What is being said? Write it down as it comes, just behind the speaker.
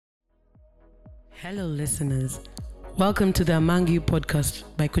Hello, listeners. Welcome to the Among You podcast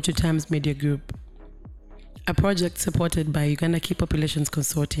by Kuchu Times Media Group, a project supported by Uganda Key Populations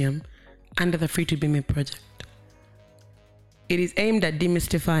Consortium under the Free to Be Me project. It is aimed at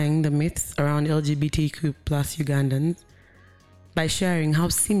demystifying the myths around LGBTQ plus Ugandans by sharing how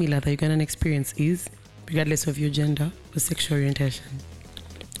similar the Ugandan experience is, regardless of your gender or sexual orientation.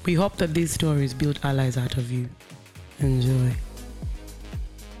 We hope that these stories build allies out of you. Enjoy.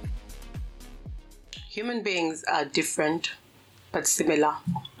 Human beings are different, but similar,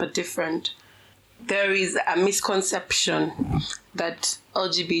 but different. There is a misconception that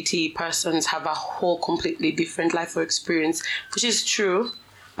LGBT persons have a whole completely different life or experience, which is true,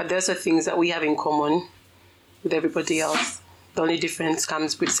 but there's also things that we have in common with everybody else. The only difference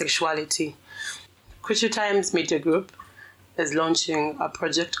comes with sexuality. Kuchu Times Media Group is launching a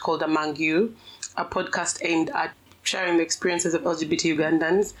project called Among You, a podcast aimed at sharing the experiences of LGBT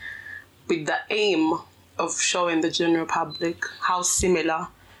Ugandans with the aim of showing the general public how similar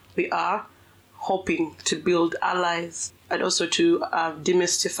we are, hoping to build allies and also to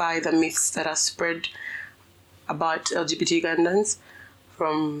demystify the myths that are spread about LGBT Ugandans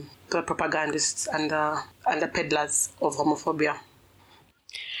from the propagandists and the peddlers of homophobia.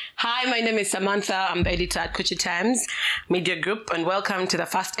 Hi, my name is Samantha. I'm the editor at Kuchu Times Media Group, and welcome to the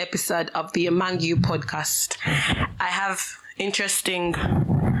first episode of the Among You podcast. I have interesting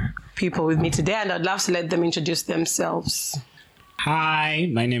people with me today, and I'd love to let them introduce themselves.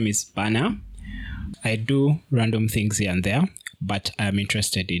 Hi, my name is Bana. I do random things here and there, but I'm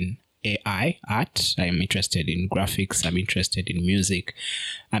interested in AI art. I'm interested in graphics. I'm interested in music.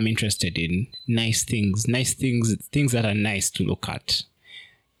 I'm interested in nice things that are nice to look at.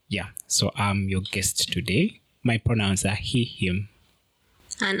 Yeah, so I'm your guest today. My pronouns are he, him.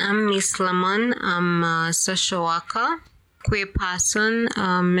 And I'm Miss Lemon. I'm a social worker, queer person,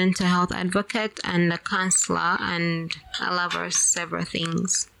 mental health advocate, and a counselor, and I love several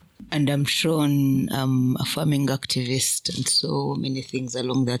things. And I'm Sean. I'm a farming activist and so many things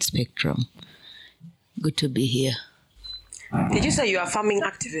along that spectrum. Good to be here. Did you say you're a farming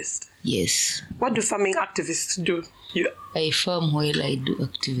activist? Yes. What do farming activists do? I farm while I do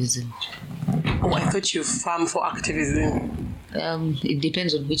activism. Oh, I thought you farm for activism. It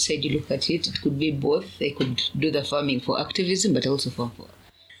depends on which side you look at it. It could be both. I could do the farming for activism, but also farm for.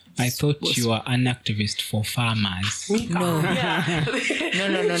 I thought you were an activist for farmers. No. Yeah.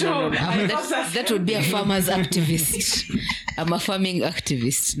 No. That would be a farmer's activist. I'm a farming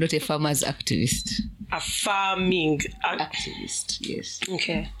activist, not a farmer's activist. A farming Activist, yes.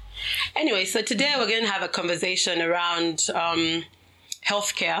 Okay. Anyway, so today we're going to have a conversation around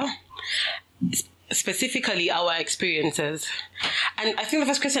healthcare, specifically our experiences. And I think the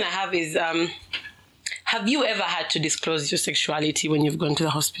first question I have is, have you ever had to disclose your sexuality when you've gone to the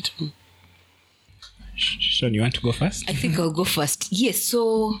hospital? Sean, you want to go first? I think I'll go first. Yes,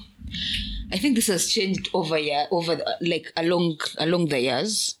 so I think this has changed along the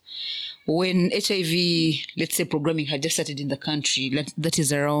years. When HIV, let's say, programming had just started in the country, that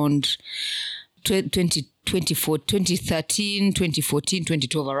is around 2013, 2014,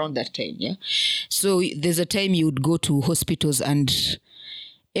 2012, around that time, yeah? So there's a time you would go to hospitals and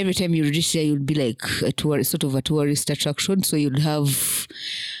every time you reach there, you'd be like a tourist attraction. So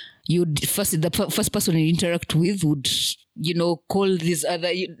the first person you interact with would, call this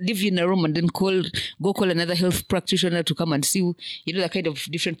other, you live in a room and then call another health practitioner to come and see, the kind of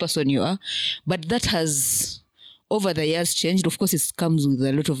different person you are. But that has, over the years, changed. Of course, it comes with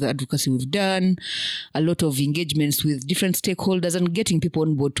a lot of the advocacy we've done, a lot of engagements with different stakeholders and getting people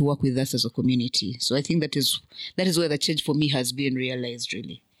on board to work with us as a community. So I think that is where the change for me has been realized,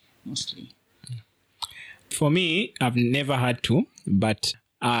 really, mostly. For me, I've never had to, but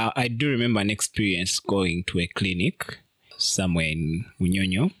I do remember an experience going to a clinic somewhere in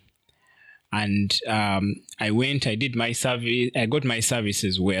Munyonyo. And I did my service, I got my service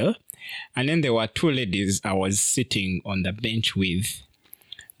as well. And then there were two ladies I was sitting on the bench with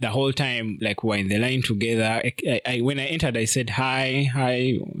the whole time, like we're in the line together. When I entered, I said, hi,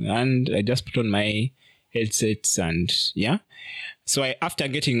 and I just put on my headsets and yeah. So after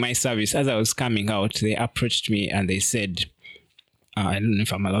getting my service, as I was coming out, they approached me and they said, I don't know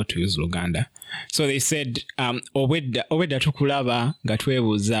if I'm allowed to use Luganda. So they said, obwedda tukulaba nga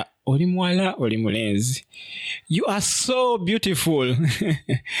twebuuza oli muwala oli mulenzi. You are so beautiful.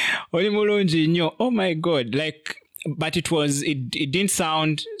 Oli mulungi nnyo. Oh my God. But it didn't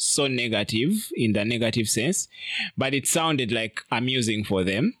sound so negative in the negative sense, but it sounded like amusing for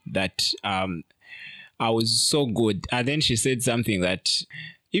them that I was so good. And then she said something that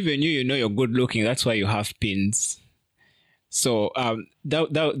even you're good looking, that's why you have pins. So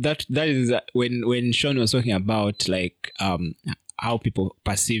that is when Sean was talking about like how people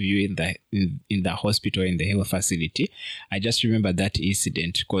perceive you in the hospital, in the health facility. I just remember that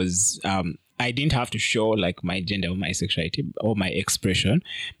incident because I didn't have to show like my gender or my sexuality or my expression,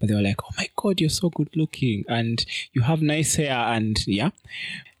 but they were like, "Oh my God, you're so good looking and you have nice hair," and yeah,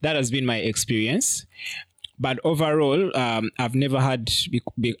 that has been my experience. But overall, I've never had,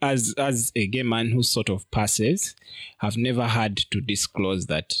 as a gay man who sort of passes, I've never had to disclose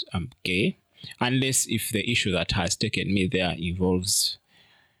that I'm gay, unless if the issue that has taken me there involves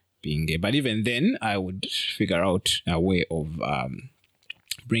being gay. But even then, I would figure out a way of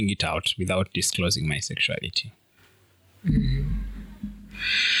bring it out without disclosing my sexuality.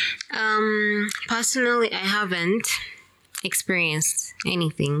 Personally, I haven't experienced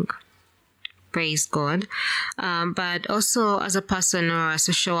anything. Praise God. But also as a person or a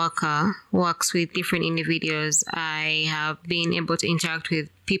social worker who works with different individuals, I have been able to interact with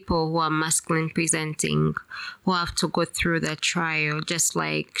people who are masculine presenting, who have to go through the trial, just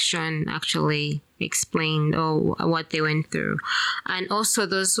like Sean actually explained or what they went through. And also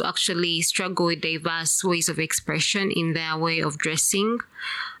those who actually struggle with diverse ways of expression in their way of dressing.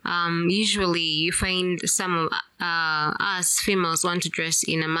 Usually you find some of us females want to dress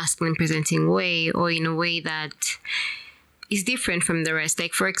in a masculine presenting way or in a way that is different from the rest.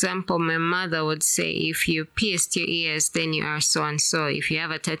 Like, for example, my mother would say, if you pierced your ears, then you are so and so. If you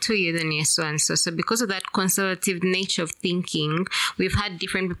have a tattoo, then you're so and so. So because of that conservative nature of thinking, we've had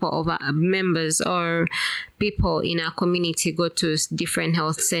different people over members or people in our community go to different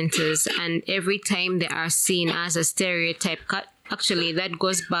health centers, and every time they are seen as a stereotype, actually that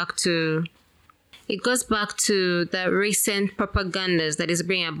goes back to the recent propagandas that is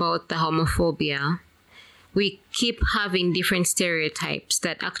bringing about the homophobia. We keep having different stereotypes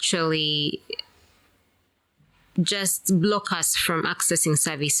that actually just block us from accessing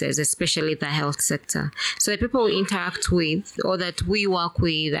services, especially the health sector. So the people we interact with or that we work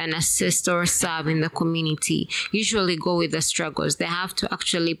with and assist or serve in the community usually go with the struggles. They have to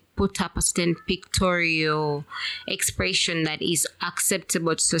actually put up a certain pictorial expression that is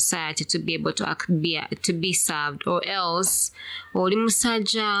acceptable to society to be able to be served, or else oli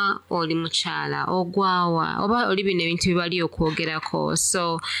musajja, oli mukyala, ogwawa, oba oli bino ebintu bibali okwogerako.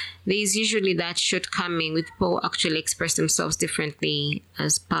 So there's usually that shortcoming with people actually express themselves differently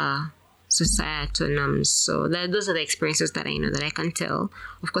as per societal norms. So those are the experiences that I know that I can tell.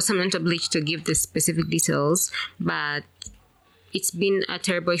 Of course, I'm not obliged to give the specific details, but it's been a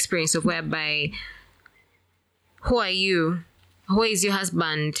terrible experience of whereby, who are you? Who is your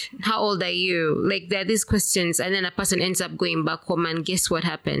husband? How old are you? Like, there are these questions, and then a person ends up going back home, and guess what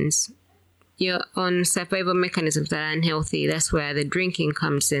happens? You're on survival mechanisms that are unhealthy. That's where the drinking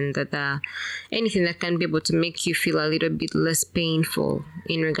comes in, anything that can be able to make you feel a little bit less painful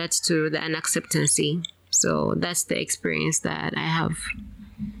in regards to the unacceptancy. So that's the experience that I have.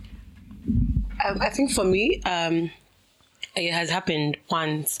 I think for me, it has happened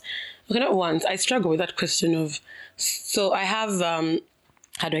once. Okay, not once. I struggle with that question of, so I have,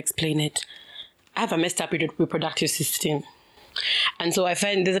 how to explain it? I have a messed up reproductive system. And so I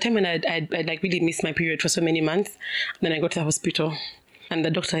find there's a time when I'd like really miss my period for so many months. Then I go to the hospital and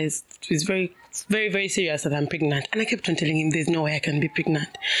the doctor is very, very, very serious that I'm pregnant. And I kept on telling him there's no way I can be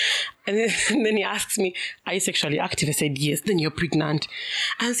pregnant. And then he asks me, are you sexually active? I said, yes. Then you're pregnant.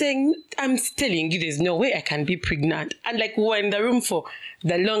 I'm saying, I'm telling you there's no way I can be pregnant. And like, we were in the room for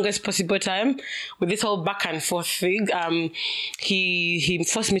the longest possible time with this whole back and forth thing. He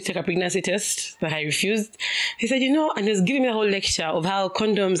forced me to take a pregnancy test that I refused. He said, and he was giving me a whole lecture of how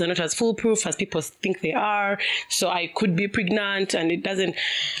condoms are not as foolproof as people think they are. So I could be pregnant and it doesn't.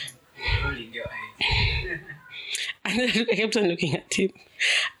 And then I kept on looking at him.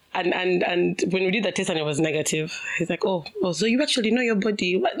 And when we did the test and it was negative, he's like, oh, so you actually know your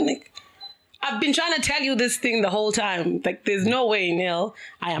body? What? Like, I've been trying to tell you this thing the whole time. Like, there's no way in hell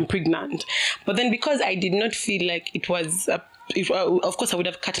I am pregnant. But then because I did not feel like it was, of course I would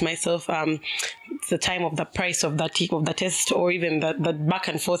have cut myself the time of the price of the test, or even the back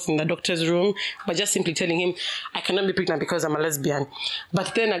and forth in the doctor's room, but just simply telling him I cannot be pregnant because I'm a lesbian.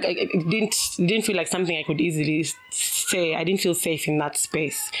 But then it didn't feel like something I could easily say. I didn't feel safe in that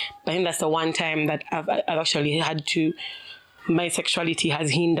space. I think that's the one time that I've actually had to, my sexuality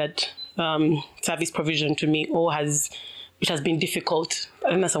has hindered service provision to me, which has been difficult. I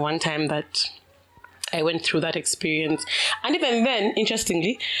think that's the one time that I went through that experience. And even then,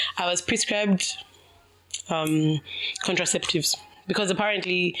 interestingly, I was prescribed contraceptives because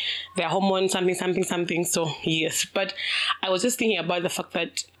apparently they're hormone something. So yes, but I was just thinking about the fact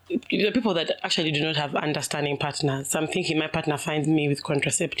that the people that actually do not have understanding partners. I'm thinking my partner finds me with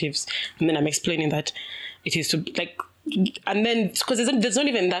contraceptives, and then I'm explaining that it is to like, and then because there's not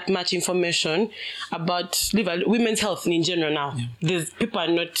even that much information about women's health in general now. Yeah. There's people are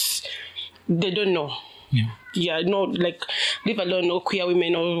not, they don't know. Yeah, no, like, leave alone or queer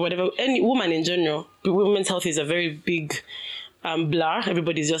women or whatever, any woman in general, women's health is a very big blur.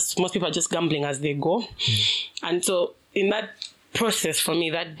 Most people are just gambling as they go. And so in that process for me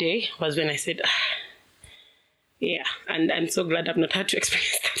that day was when I said, yeah, and I'm so glad I've not had to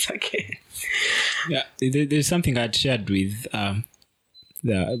experience that again. Yeah, there's something I'd shared with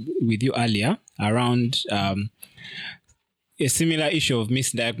you earlier around a similar issue of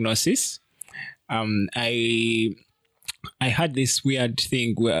misdiagnosis. I had this weird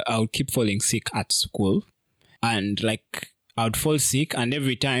thing where I would keep falling sick at school, and like I would fall sick, and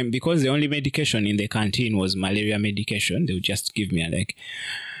every time, because the only medication in the canteen was malaria medication, they would just give me like,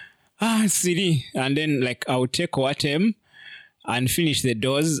 silly, and then like I would take Coartem and finish the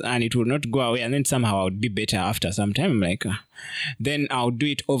dose, and it would not go away, and then somehow I would be better after some time. I'm like, then I would do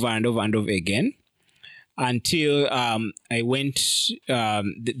it over and over and over again. Until I went,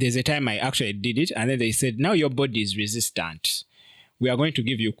 there's a time I actually did it, and then they said, now your body is resistant. We are going to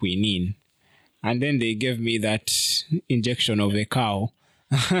give you quinine. And then they gave me that injection of a cow.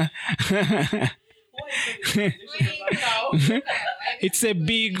 It's a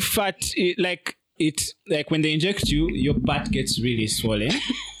big fat, like when they inject you, your butt gets really swollen.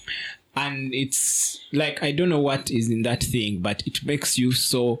 And it's like, I don't know what is in that thing, but it makes you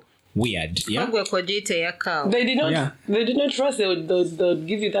so weird. Yeah. They did not. They did not trust. They would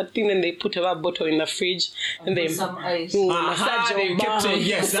give you that thing, and they put a bottle in the fridge, and they some ice. Massage your butt.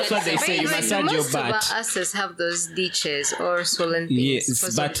 Yes, that's what they say. You massage your butt. Most of our asses have those ditches or swollen things.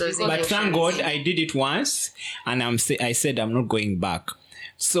 Yes, but thank God I did it once, and I said I'm not going back.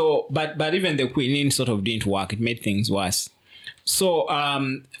 So, but even the quinine sort of didn't work. It made things worse. So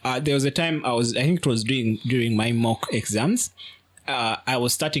there was a time I think it was during my mock exams. I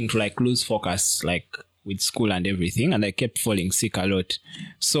was starting to like lose focus, like with school and everything, and I kept falling sick a lot.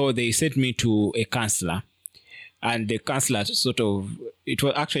 So they sent me to a counselor, and the counselor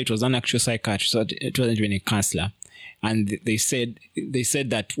it was an actual psychiatrist, so it wasn't even a counselor. And they said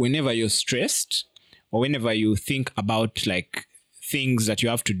that whenever you're stressed or whenever you think about like things that you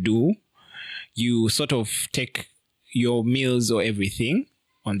have to do, you sort of take your meals or everything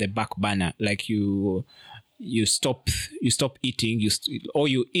on the back burner, like you stop eating, or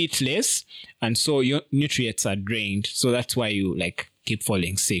you eat less, and so your nutrients are drained. So that's why you like keep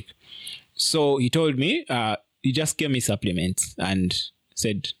falling sick. So he told me, he just gave me supplements and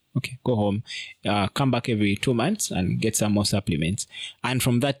said, okay, go home, come back every 2 months and get some more supplements. And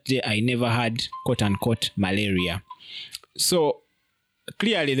from that day, I never had quote unquote malaria. So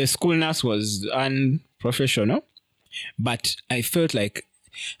clearly the school nurse was unprofessional, but I felt like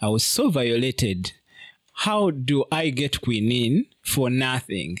I was so violated. How do I get quinine for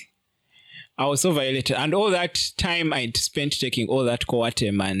nothing? I was so violated. And all that time I'd spent taking all that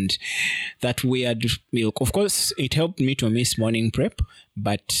Coartem and that weird milk. Of course, it helped me to miss morning prep,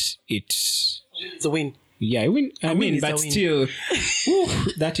 but it's a win. Yeah, I mean, but still,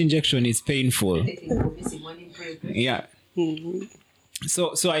 that injection is painful. Yeah. Mm-hmm.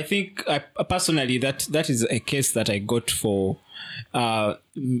 So I think personally that is a case that I got for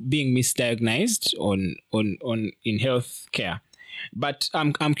being misdiagnosed in health care. But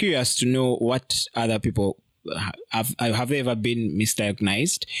I'm curious to know what other people have they ever been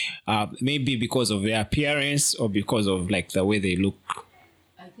misdiagnosed, maybe because of their appearance or because of like the way they look.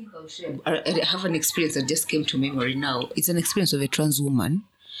 I think I'll share. I have an experience that just came to memory now. It's an experience of a trans woman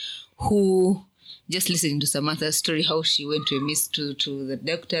who, just listening to Samantha's story, how she went to the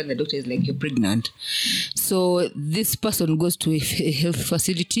doctor, and the doctor is like, you're pregnant. So this person goes to a health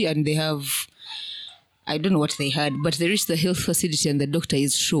facility, and they have, I don't know what they had, but they reach the health facility and the doctor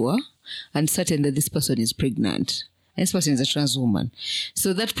is sure and certain that this person is pregnant. And this person is a trans woman.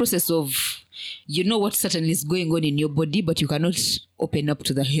 So that process of, you know what certainly is going on in your body, but you cannot open up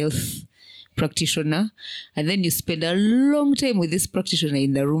to the health practitioner. And then you spend a long time with this practitioner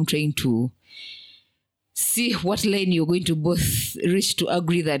in the room trying to see what line you're going to both reach to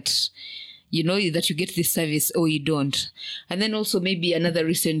agree that, you know, that you get this service or you don't. And then also maybe another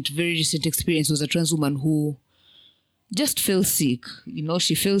very recent experience was a trans woman who just fell sick. You know,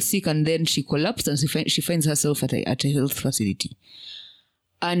 she fell sick and then she collapsed and she finds herself at a health facility.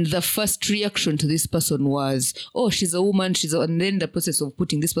 And the first reaction to this person was, oh, she's a woman. And then the process of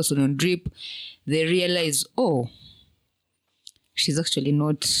putting this person on drip, they realize, oh, she's actually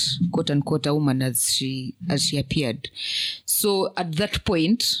not quote unquote a woman as she appeared. So at that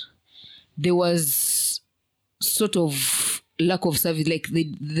point, there was sort of lack of service, like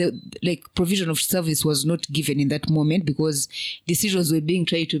the like provision of service was not given in that moment because decisions were being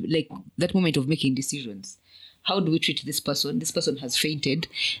tried to, like that moment of making decisions. How do we treat this person? This person has fainted.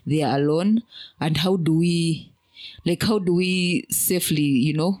 They are alone. And how do we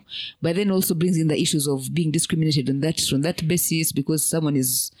safely, but then also brings in the issues of being discriminated on that basis because someone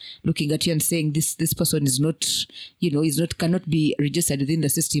is looking at you and saying this person is not, cannot be registered within the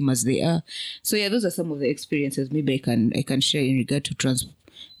system as they are. So yeah, those are some of the experiences maybe I can share in regard to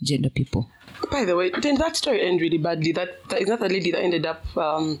transgender people. By the way, didn't that story end really badly? That is not the lady that ended up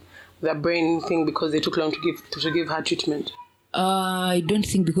the brain thing because they took long to give her treatment. I don't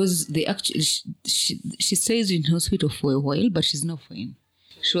think because they actually she stays in hospital for a while, but she's not fine.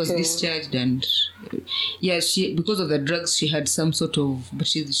 She was discharged and she because of the drugs she had some sort of, but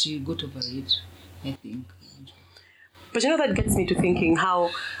she got over it, I think. But that gets me to thinking how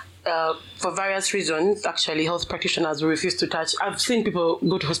for various reasons actually health practitioners will refuse to touch. I've seen people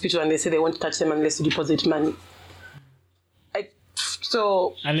go to hospital and they say they won't touch them unless you deposit money.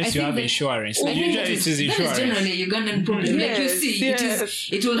 So unless you have insurance, usually it is insurance. That is generally a Ugandan problem. Yes, like you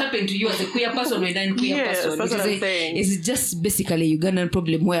see, it will happen to you as a queer person or a non-queer person. That's what I'm saying. It's just basically a Ugandan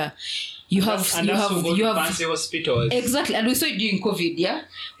problem where you have fancy hospitals. Exactly, and we saw it during COVID,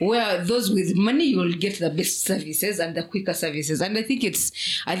 where those with money will get the best services and the quicker services, and I think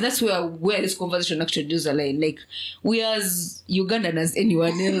that's where this conversation actually does align. Like we as Ugandan as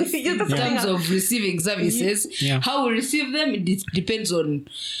anyone else in terms of receiving services, how we receive them it depends on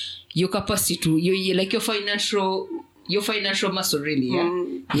your capacity to your financial muscle, really.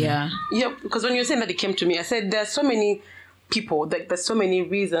 Yeah, because when you were saying that it came to me, I said there are so many people, there's so many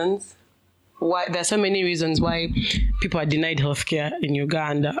reasons why people are denied healthcare in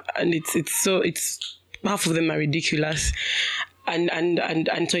Uganda, and it's half of them are ridiculous, and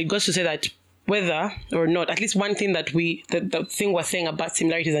so it goes to say that whether or not, at least one thing that the thing we're saying about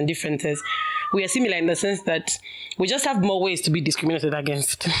similarities and differences, we are similar in the sense that we just have more ways to be discriminated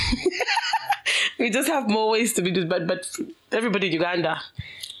against. We just have more ways to be, but everybody in Uganda,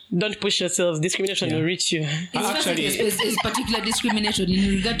 don't push yourselves. Discrimination will reach you. It's particular discrimination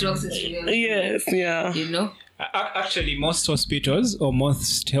in regard to access to health. Yes, yeah. Actually, most hospitals or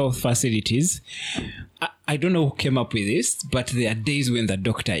most health facilities, I don't know who came up with this, but there are days when the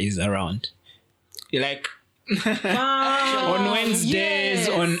doctor is around. Like on Wednesdays,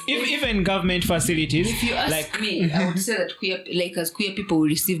 on even government facilities. If you ask me, I would say that queer people will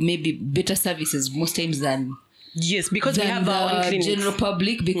receive maybe better services most times than. Yes, because we have our own clinics. General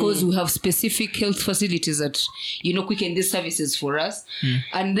public, because we have specific health facilities that quicken these services for us,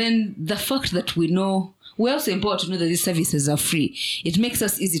 and then the fact that we know. We're also empowered to know that these services are free. It makes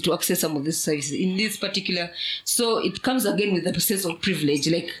us easy to access some of these services in this particular. So it comes again with the sense of privilege.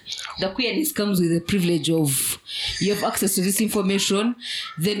 Like the queerness comes with the privilege of you have access to this information.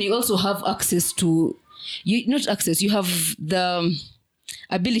 Then you also have access to you have the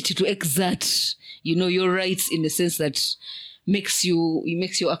ability to exert, your rights in the sense that makes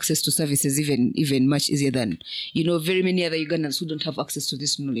your access to services even much easier than very many other Ugandans who don't have access to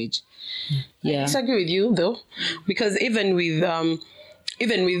this knowledge. Yeah, I disagree with you though, because even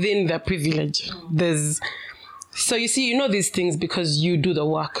within the privilege, there's so you see these things because you do the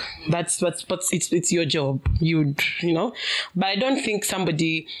work. That's it's your job. But I don't think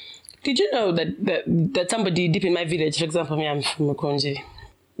somebody. Did you know that somebody deep in my village, for example, me, I'm from Mukonji.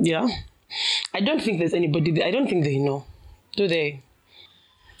 Yeah, I don't think there's anybody. I don't think they know. Do they?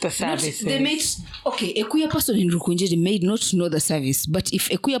 The services. A queer person in Rukunjiri may not know the service, but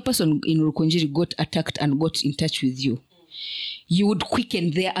if a queer person in Rukunjiri got attacked and got in touch with you, you would quicken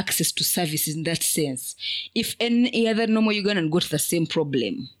their access to services in that sense. If any other normal Ugandan got the same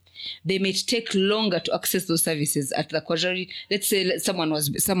problem, they may take longer to access those services at the casualty. Let's say someone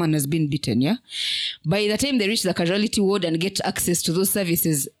has been beaten, yeah? By the time they reach the casualty ward and get access to those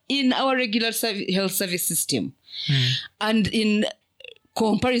services in our regular health service system, and in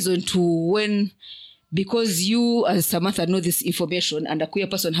comparison to when, because you as Samantha know this information and a queer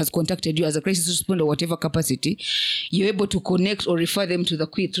person has contacted you as a crisis responder or whatever capacity, you're able to connect or refer them to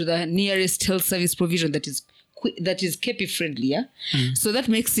the nearest health service provision that is KP friendly, yeah? So that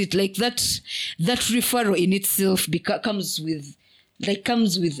makes it like that referral in itself comes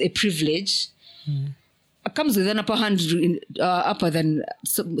with a privilege. Comes with an upper hand, upper than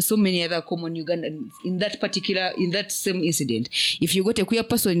so many other common Ugandans in that same incident. If you got a queer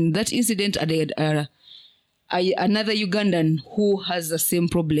person in that incident and another Ugandan who has the same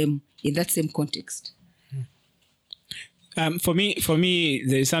problem in that same context. For me,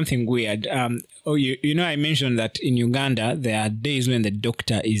 there's something weird. I mentioned that in Uganda there are days when the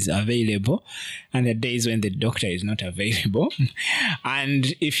doctor is available, and the days when the doctor is not available.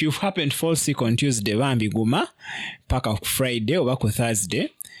 And if you happen to fall sick on Tuesday, Guma, paka Friday or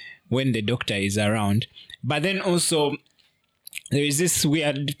Thursday, when the doctor is around. But then also, there is this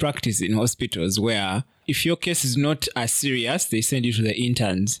weird practice in hospitals where if your case is not as serious, they send you to the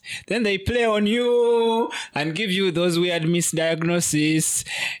interns. Then they play on you and give you those weird misdiagnoses.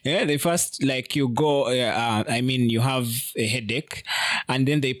 Yeah, they first you go, you have a headache, and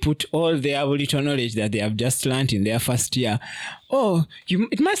then they put all their little knowledge that they have just learned in their first year. Oh,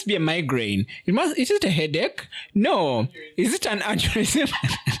 it must be a migraine. Is it a headache? No. Is it an aneurysm?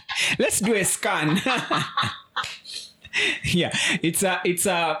 Let's do a scan. Yeah, it's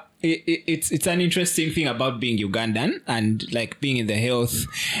an interesting thing about being Ugandan and being in the health.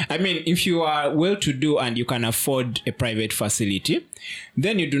 I mean, if you are well-to-do and you can afford a private facility,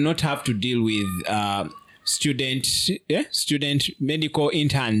 then you do not have to deal with student medical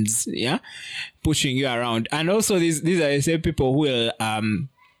interns, pushing you around. And also, these are the same people who will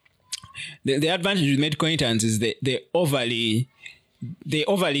the advantage with medical interns is they overly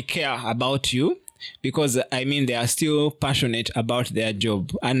care about you. Because they are still passionate about their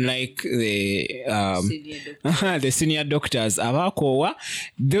job, unlike the senior doctors.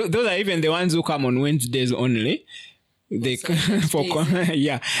 Those are even the ones who come on Wednesdays only. That's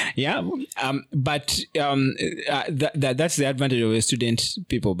the advantage of the student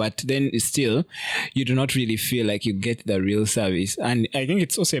people. But then still, you do not really feel like you get the real service. And I think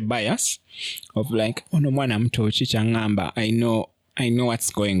it's also a bias of I know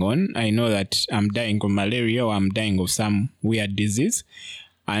what's going on. I know that I'm dying of malaria or I'm dying of some weird disease.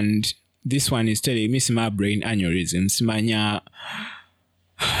 And this one is telling me my brain aneurysm.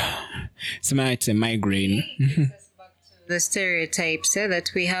 It's a migraine. The stereotypes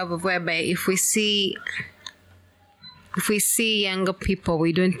that we have of whereby if we see younger people,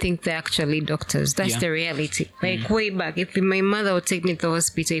 we don't think they're actually doctors. That's the reality. Way back, if my mother would take me to the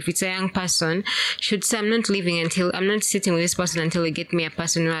hospital, if it's a young person, she'd say, I'm not sitting with this person until they get me a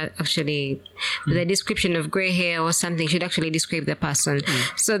person who actually, with a description of gray hair or something, should actually describe the person.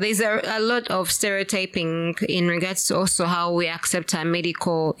 So there's a lot of stereotyping in regards to also how we accept our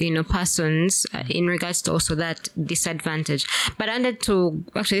medical, persons in regards to also that disadvantage. But I wanted to,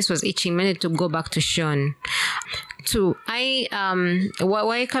 this was itching, I wanted to go back to Sean.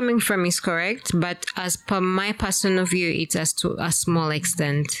 Where you're coming from is correct, but as per my personal view, it's as to a small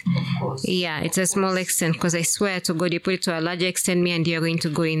extent. Of course. Yeah, it's a small extent, because I swear to God, you put it to a larger extent, me and you're going to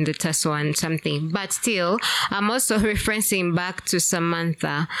go in the tussle and something. But still, I'm also referencing back to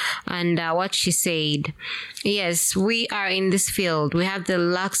Samantha and what she said. Yes, we are in this field. We have the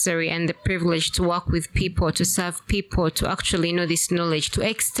luxury and the privilege to work with people, to serve people, to actually know this knowledge, to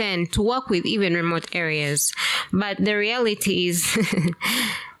extend, to work with even remote areas. But the reality is,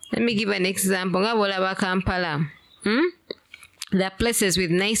 let me give an example. Kampala. There are places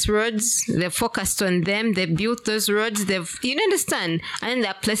with nice roads. They've focused on them. They built those roads. You understand? And then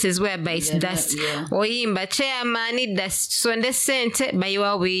there are places whereby it's dust. Oyimba chairman dust. So in the center, by you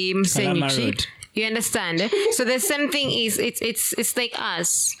you understand? So the same thing is it's like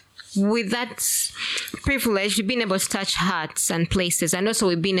us. With that privilege, we've been able to touch hearts and places, and also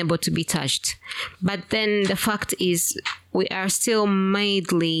we've been able to be touched. But then the fact is, we are still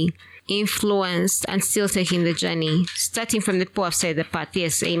mildly influenced and still taking the journey, starting from the poor have said the path.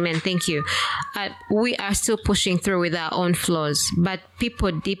 Yes, amen, thank you. We are still pushing through with our own flaws, but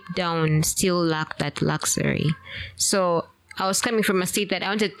people deep down still lack that luxury. So I was coming from a state that I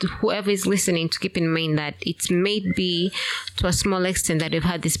wanted whoever is listening to keep in mind that it may be to a small extent that we've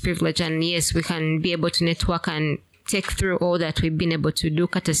had this privilege, and yes, we can be able to network and take through all that we've been able to do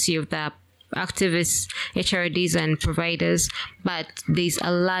courtesy of the activists, HRDs and providers, but there's a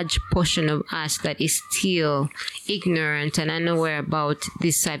large portion of us that is still ignorant and unaware about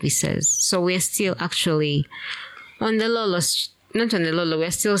these services. So we're still actually on the not on the low,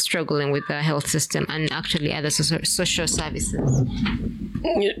 we're still struggling with the health system and actually other social services.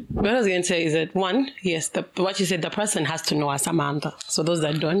 What I was going to say is that one, yes, what you said, the person has to know a Samantha. So those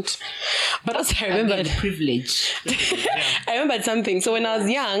that don't. But also I remembered privilege. I remembered something. So when I was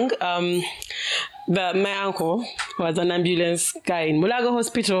young, my uncle was an ambulance guy in Mulago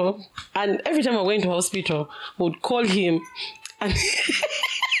Hospital, and every time I went to hospital, I would call him and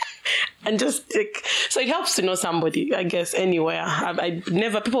and just so it helps to know somebody, I guess, anywhere. I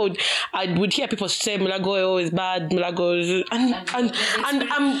would hear people say Mulago is bad, Mulago is, and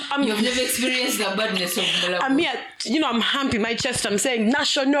you've never experienced the badness of Mulago. I'm here, I'm humping my chest, I'm saying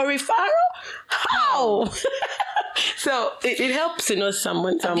national referral? How? So it helps to know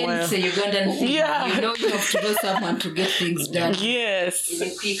someone somewhere. Again, it's a Ugandan thing. Yeah. You know, you have to know someone to get things done. Yes. In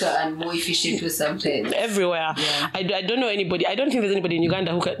a quicker and more efficient way sometimes. Everywhere. Yeah. I don't know anybody. I don't think there's anybody in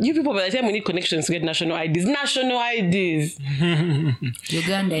Uganda who can. You people, by the time we need connections to get national IDs. National IDs.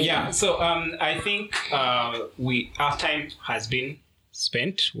 Uganda. Yeah. So I think our time has been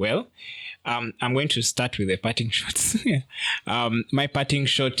spent well. I'm going to start with the parting shots. My parting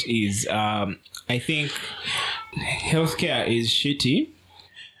shot is I think healthcare is shitty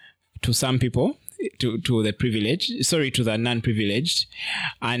to some people, to the non-privileged,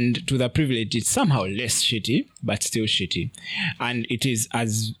 and to the privileged it's somehow less shitty, but still shitty. And it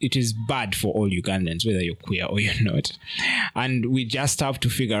is bad for all Ugandans, whether you're queer or you're not. And we just have to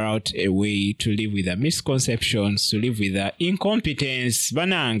figure out a way to live with the misconceptions, to live with the incompetence.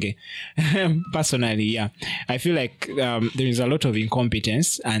 Banange. Personally, yeah. I feel like there is a lot of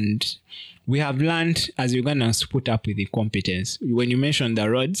incompetence, and we have learned as Ugandans to put up with incompetence. When you mentioned the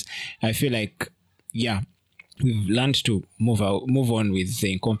roads, I feel like, yeah, we've learned to move on with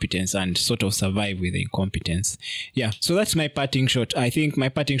the incompetence and sort of survive with the incompetence. Yeah, so that's my parting shot. I think my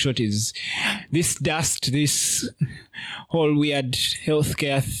parting shot is this whole weird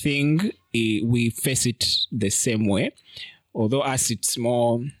healthcare thing. We face it the same way, although us it's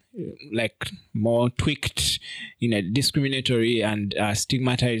more tweaked in a discriminatory and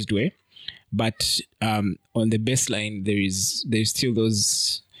stigmatized way. But on the baseline, there's still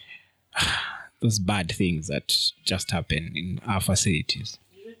those bad things that just happen in our facilities.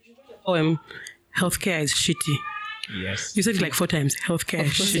 Healthcare is shitty. Yes. You said it like 4 times. Healthcare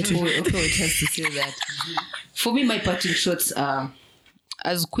is shitty. It has to say that. For me, my parting shots are,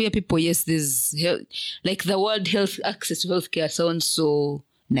 as queer people, yes, there's like the word health, access to healthcare sounds so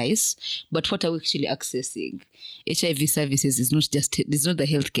nice, but what are we actually accessing? HIV services is not the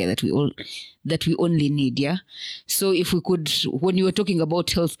healthcare that we only need. Yeah. So if we could, when you were talking about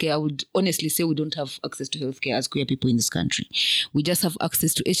healthcare, I would honestly say we don't have access to healthcare as queer people in this country. We just have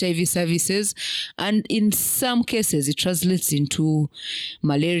access to HIV services, and in some cases it translates into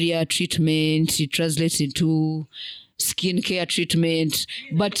malaria treatment. It translates into skincare treatment,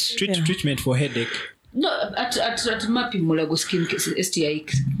 but treatment for headache. No, at Mapi Mulago Skin STI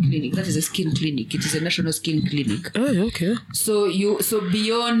Clinic. That is a skin clinic. It is a national skin clinic. Oh, okay. So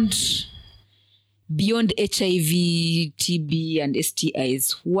beyond HIV, TB, and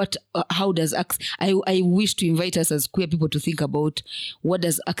STIs, how does I wish to invite us as queer people to think about what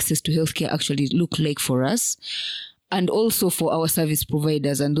does access to healthcare actually look like for us, and also for our service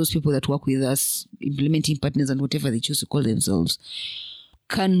providers and those people that work with us, implementing partners and whatever they choose to call themselves.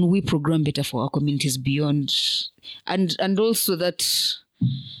 Can we program better for our communities beyond, and also that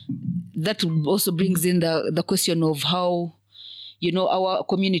also brings in the question of how, our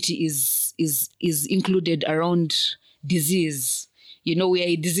community is included around disease. We are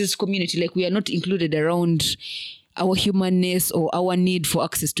a disease community, like we are not included around our humanness or our need for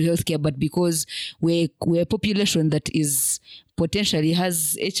access to healthcare, but because we're a population that is potentially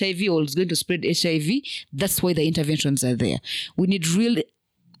has HIV or is going to spread HIV, that's why the interventions are there. We need real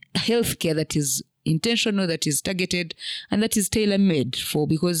healthcare that is intentional, that is targeted, and that is tailor-made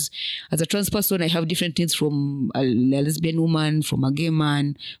because as a trans person, I have different needs from a lesbian woman, from a gay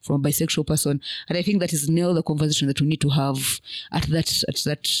man, from a bisexual person, and I think that is now the conversation that we need to have at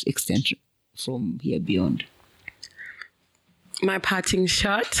that extent from here beyond. My parting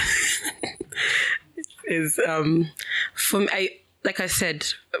shot is from like I said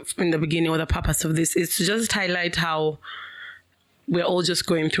in the beginning, the purpose of this is to just highlight how we're all just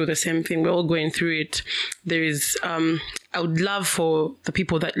going through the same thing. We're all going through it. There is, I would love for the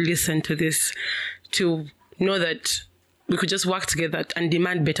people that listen to this to know that we could just work together and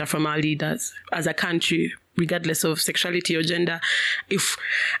demand better from our leaders as a country, regardless of sexuality or gender. If,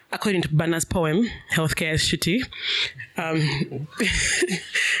 according to Banner's poem, healthcare is shitty,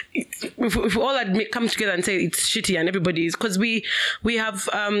 if we all come together and say it's shitty and everybody is, because we have...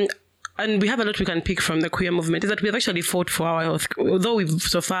 and we have a lot we can pick from the queer movement, is that we have actually fought for our health. Although we've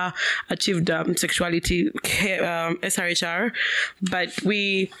so far achieved sexuality, SRHR, but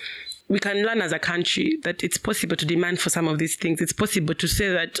we can learn as a country that it's possible to demand for some of these things. It's possible to say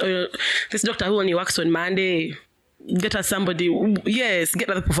that this doctor who only works on Monday, get us somebody, yes, get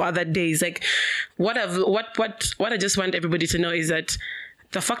other people for other days. Like what I just want everybody to know is that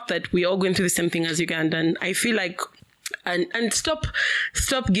the fact that we're all going through the same thing as Uganda, and I feel like and stop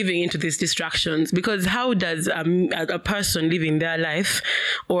giving into these distractions, because how does a person living their life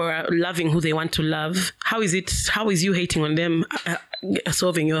or loving who they want to love, how is you hating on them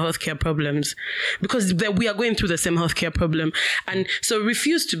solving your healthcare problems, because we are going through the same healthcare problem. And so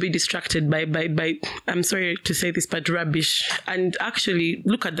refuse to be distracted by I'm sorry to say this, but rubbish, and actually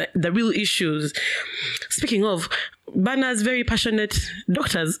look at the real issues. Speaking of, Bana's very passionate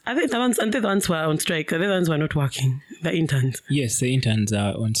doctors, are they the ones who are on strike? Are they the ones who are not working? The interns? Yes, the interns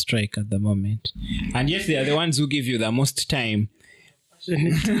are on strike at the moment. And yes, they are the ones who give you the most time.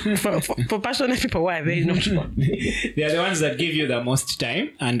 for passionate people, why are they not? They are the ones that give you the most time,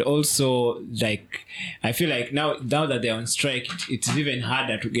 and also like I feel like now that they're on strike, it's even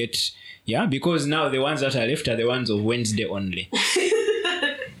harder to get because now the ones that are left are the ones of Wednesday only.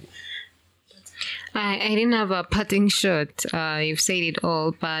 I didn't have a parting shot. You've said it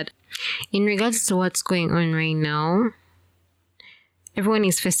all, but in regards to what's going on right now, everyone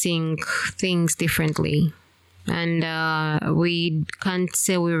is facing things differently. And we can't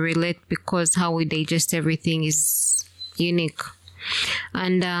say we relate because how we digest everything is unique.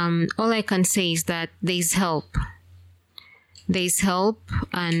 And all I can say is that there's help. There's help,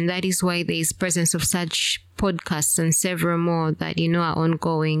 and that is why there is presence of such podcasts and several more that are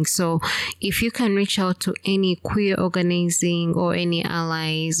ongoing. So if you can reach out to any queer organizing or any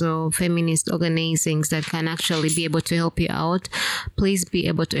allies or feminist organizings that can actually be able to help you out, please be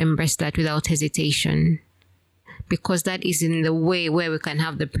able to embrace that without hesitation. Because that is in the way where we can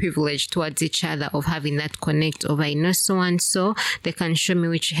have the privilege towards each other of having that connect of I know so and so, they can show me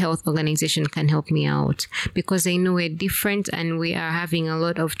which health organization can help me out. Because they know we're different and we are having a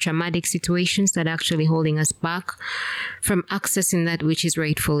lot of traumatic situations that are actually holding us back from accessing that which is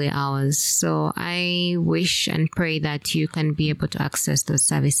rightfully ours. So I wish and pray that you can be able to access those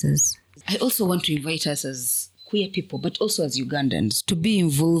services. I also want to invite us as queer people, but also as Ugandans, to be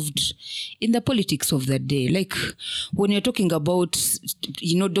involved in the politics of the day. Like when you're talking about,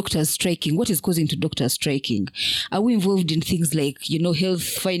 doctors striking, what is causing to doctors striking? Are we involved in things like, health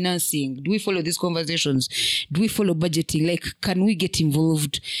financing? Do we follow these conversations? Do we follow budgeting? Like, can we get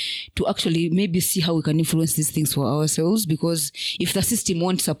involved to actually maybe see how we can influence these things for ourselves? Because if the system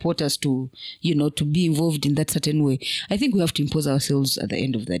won't support us to, to be involved in that certain way, I think we have to impose ourselves at the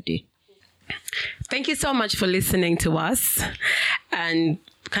end of the day. Thank you so much for listening to us, and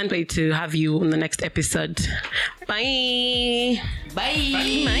can't wait to have you on the next episode. Bye.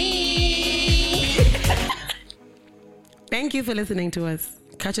 Bye. Bye. Thank you for listening to us.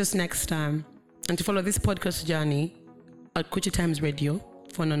 Catch us next time. And to follow this podcast journey at Kuchi Times Radio,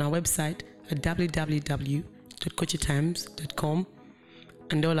 phone on our website at www.kuchitimes.com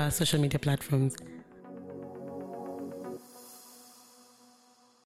and all our social media platforms.